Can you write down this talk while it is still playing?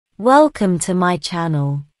Welcome to my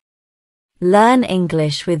channel. Learn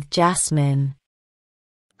English with Jasmine.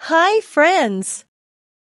 Hi friends!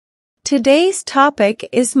 Today's topic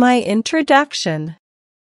is my introduction.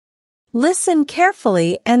 Listen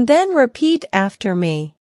carefully and then repeat after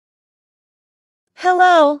me.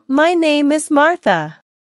 Hello, my name is Martha.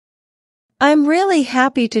 I'm really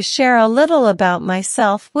happy to share a little about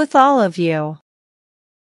myself with all of you.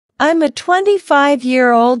 I'm a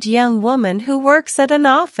 25-year-old young woman who works at an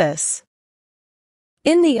office.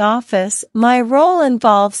 In the office, my role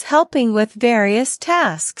involves helping with various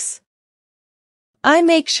tasks. I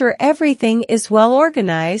make sure everything is well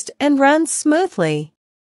organized and runs smoothly.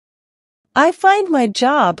 I find my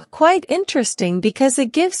job quite interesting because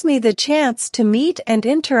it gives me the chance to meet and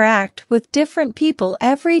interact with different people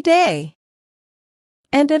every day.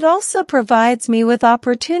 And it also provides me with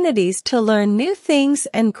opportunities to learn new things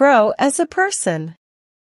and grow as a person.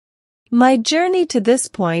 My journey to this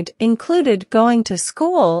point included going to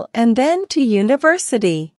school and then to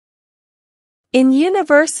university. In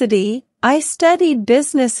university, I studied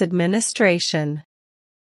business administration.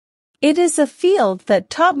 It is a field that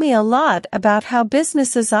taught me a lot about how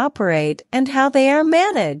businesses operate and how they are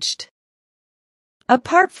managed.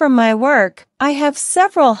 Apart from my work, I have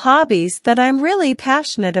several hobbies that I'm really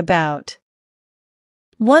passionate about.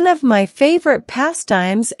 One of my favorite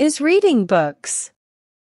pastimes is reading books.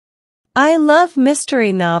 I love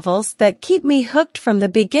mystery novels that keep me hooked from the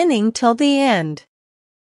beginning till the end.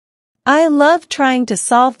 I love trying to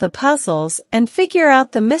solve the puzzles and figure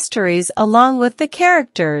out the mysteries along with the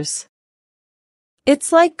characters.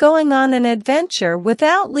 It's like going on an adventure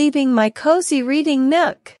without leaving my cozy reading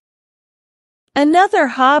nook. Another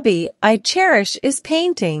hobby I cherish is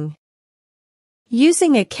painting.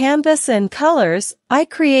 Using a canvas and colors, I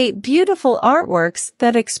create beautiful artworks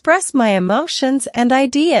that express my emotions and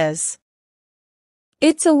ideas.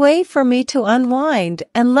 It's a way for me to unwind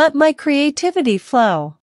and let my creativity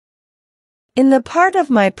flow. In the part of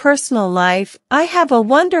my personal life, I have a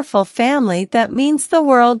wonderful family that means the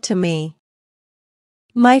world to me.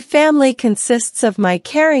 My family consists of my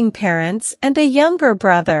caring parents and a younger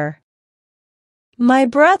brother. My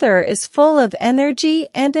brother is full of energy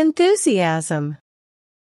and enthusiasm.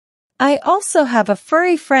 I also have a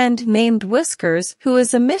furry friend named Whiskers who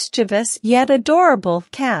is a mischievous yet adorable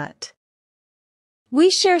cat.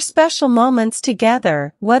 We share special moments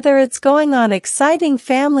together, whether it's going on exciting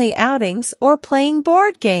family outings or playing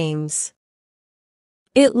board games.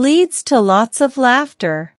 It leads to lots of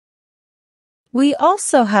laughter. We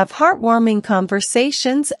also have heartwarming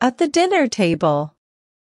conversations at the dinner table.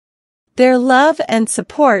 Their love and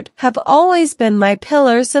support have always been my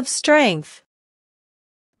pillars of strength.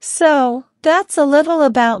 So, that's a little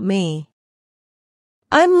about me.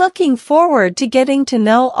 I'm looking forward to getting to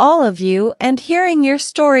know all of you and hearing your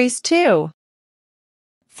stories too.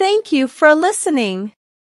 Thank you for listening.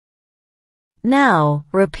 Now,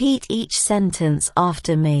 repeat each sentence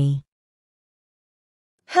after me.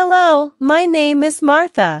 Hello, my name is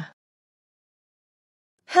Martha.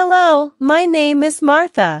 Hello, my name is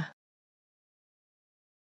Martha.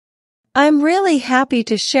 I'm really happy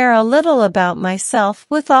to share a little about myself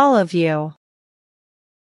with all of you.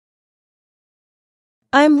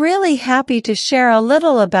 I'm really happy to share a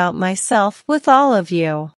little about myself with all of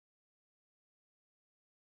you.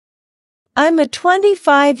 I'm a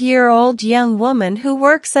 25-year-old young woman who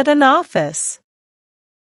works at an office.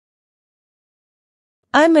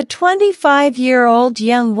 I'm a 25-year-old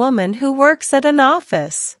young woman who works at an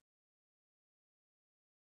office.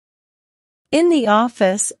 In the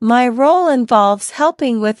office, my role involves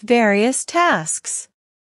helping with various tasks.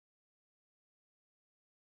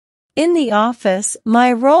 In the office,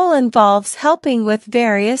 my role involves helping with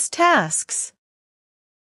various tasks.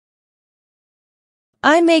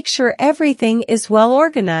 I make sure everything is well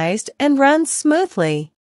organized and runs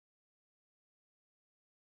smoothly.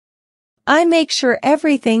 I make sure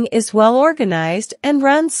everything is well organized and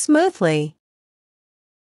runs smoothly.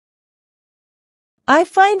 I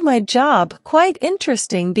find my job quite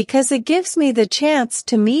interesting because it gives me the chance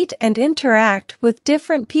to meet and interact with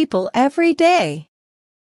different people every day.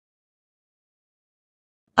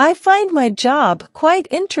 I find my job quite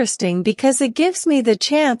interesting because it gives me the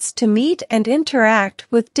chance to meet and interact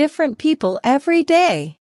with different people every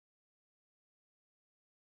day.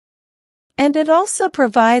 And it also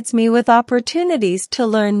provides me with opportunities to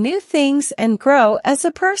learn new things and grow as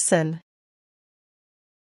a person.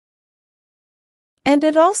 And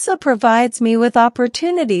it also provides me with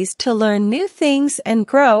opportunities to learn new things and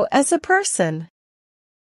grow as a person.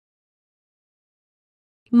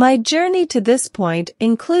 My journey to this point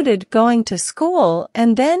included going to school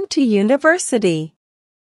and then to university.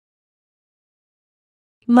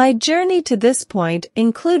 My journey to this point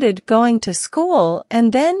included going to school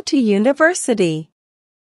and then to university.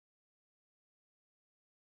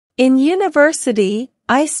 In university,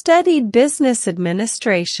 I studied business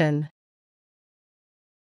administration.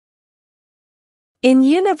 In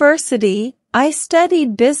university, I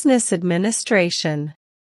studied business administration.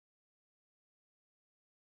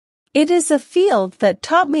 It is a field that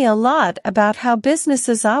taught me a lot about how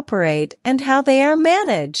businesses operate and how they are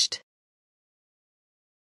managed.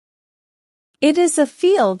 It is a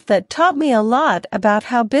field that taught me a lot about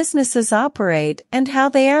how businesses operate and how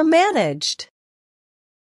they are managed.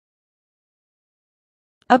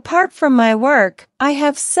 Apart from my work, I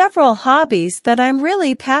have several hobbies that I'm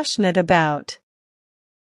really passionate about.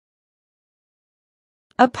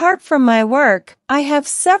 Apart from my work, I have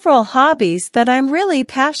several hobbies that I'm really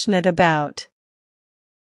passionate about.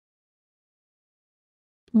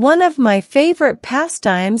 One of my favorite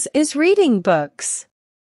pastimes is reading books.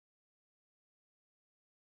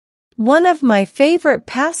 One of my favorite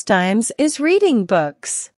pastimes is reading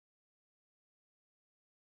books.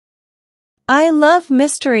 I love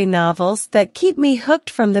mystery novels that keep me hooked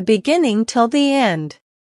from the beginning till the end.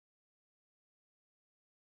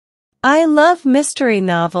 I love mystery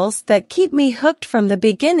novels that keep me hooked from the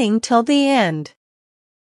beginning till the end.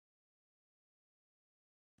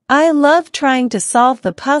 I love trying to solve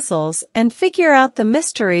the puzzles and figure out the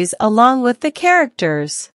mysteries along with the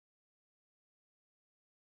characters.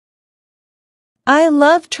 I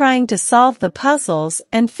love trying to solve the puzzles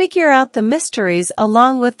and figure out the mysteries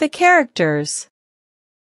along with the characters.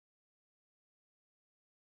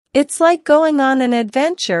 It's like going on an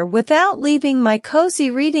adventure without leaving my cozy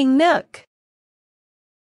reading nook.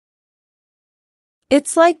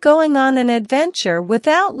 It's like going on an adventure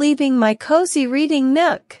without leaving my cozy reading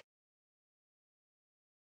nook.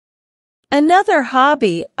 Another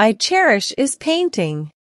hobby I cherish is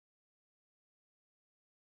painting.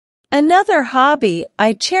 Another hobby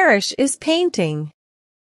I cherish is painting.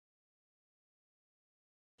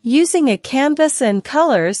 Using a canvas and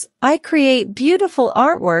colors, I create beautiful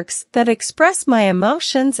artworks that express my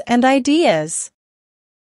emotions and ideas.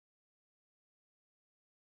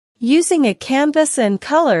 Using a canvas and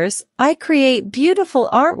colors, I create beautiful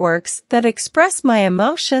artworks that express my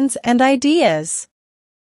emotions and ideas.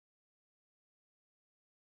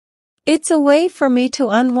 It's a way for me to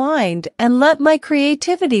unwind and let my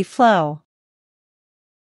creativity flow.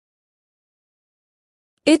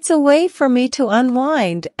 It's a way for me to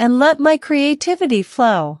unwind and let my creativity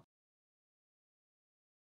flow.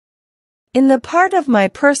 In the part of my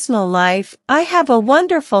personal life, I have a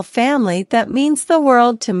wonderful family that means the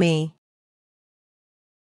world to me.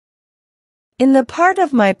 In the part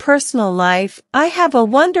of my personal life, I have a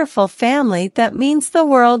wonderful family that means the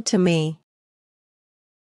world to me.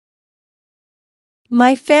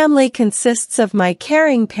 My family consists of my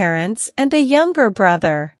caring parents and a younger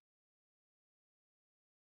brother.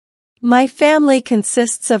 My family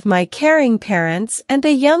consists of my caring parents and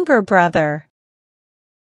a younger brother.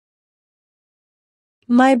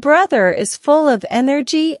 My brother is full of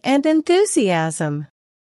energy and enthusiasm.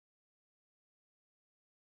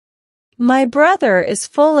 My brother is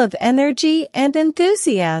full of energy and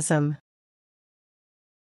enthusiasm.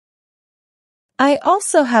 I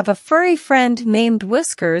also have a furry friend named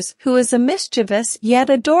Whiskers who is a mischievous yet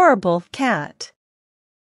adorable cat.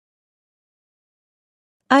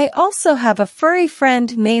 I also have a furry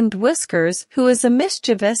friend named Whiskers who is a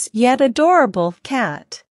mischievous yet adorable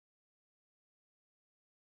cat.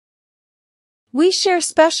 We share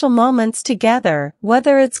special moments together,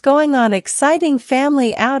 whether it's going on exciting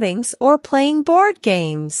family outings or playing board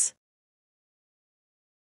games.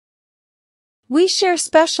 We share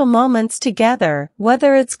special moments together,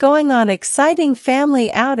 whether it's going on exciting family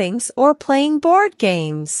outings or playing board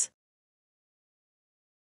games.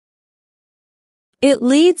 It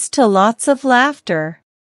leads to lots of laughter.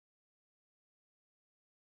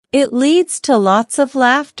 It leads to lots of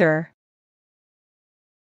laughter.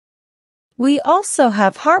 We also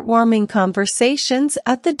have heartwarming conversations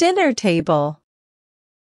at the dinner table.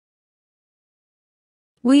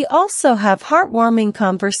 We also have heartwarming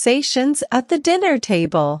conversations at the dinner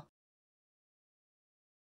table.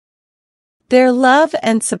 Their love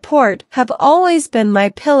and support have always been my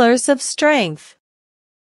pillars of strength.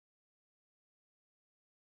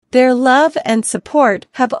 Their love and support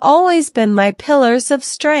have always been my pillars of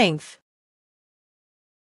strength.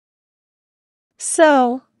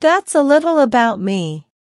 So, that's a little about me.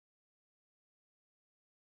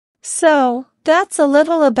 So, that's a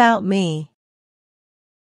little about me.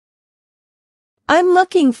 I'm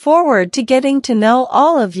looking forward to getting to know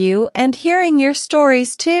all of you and hearing your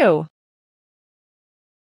stories too.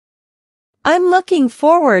 I'm looking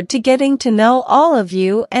forward to getting to know all of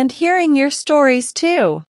you and hearing your stories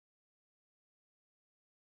too.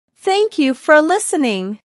 Thank you for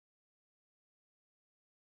listening.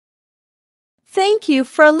 Thank you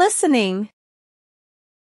for listening.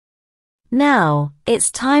 Now, it's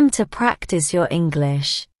time to practice your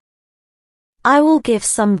English. I will give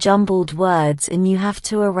some jumbled words and you have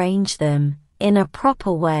to arrange them in a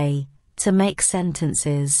proper way to make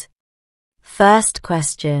sentences. First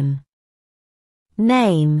question.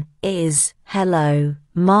 Name is Hello,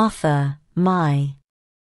 Martha, my.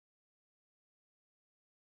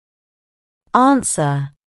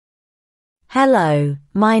 Answer. Hello,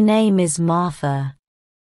 my name is Martha.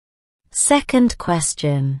 Second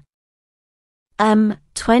question.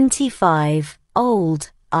 25,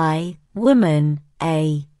 old, I, woman,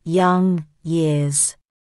 a, young, years.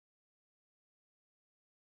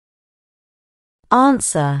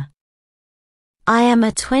 Answer. I am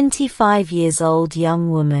a 25 years old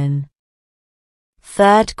young woman.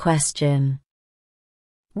 Third question.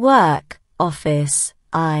 Work, office,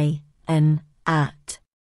 I, an, at.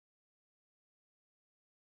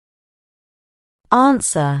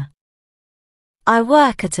 Answer. I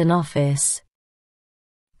work at an office.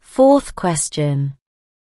 Fourth question.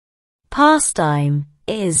 Pastime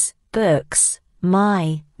is books,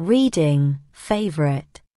 my reading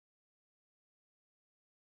favorite.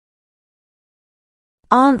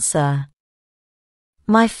 Answer.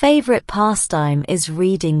 My favorite pastime is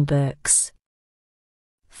reading books.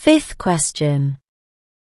 Fifth question.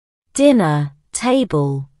 Dinner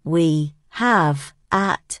table we have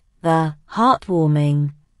at the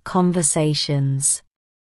heartwarming conversations.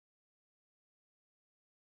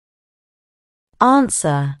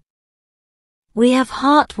 Answer. We have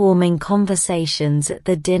heartwarming conversations at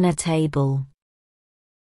the dinner table.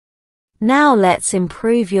 Now let's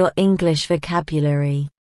improve your English vocabulary.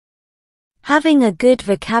 Having a good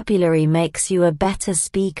vocabulary makes you a better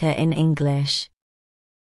speaker in English.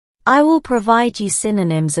 I will provide you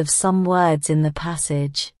synonyms of some words in the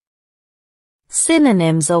passage.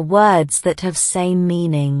 Synonyms are words that have same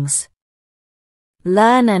meanings.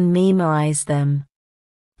 Learn and memorize them.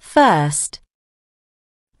 First.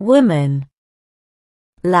 Woman.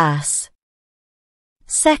 Lass.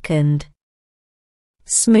 Second.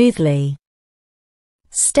 Smoothly.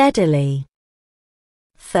 Steadily.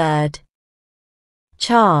 Third.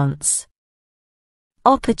 Chance.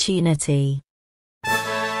 Opportunity.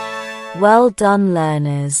 Well done,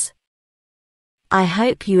 learners. I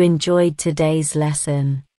hope you enjoyed today's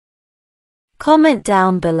lesson. Comment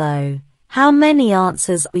down below, how many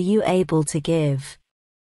answers were you able to give?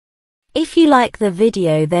 If you like the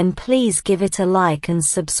video, then please give it a like and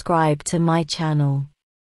subscribe to my channel.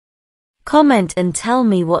 Comment and tell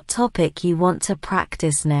me what topic you want to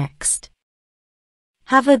practice next.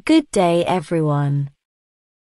 Have a good day, everyone.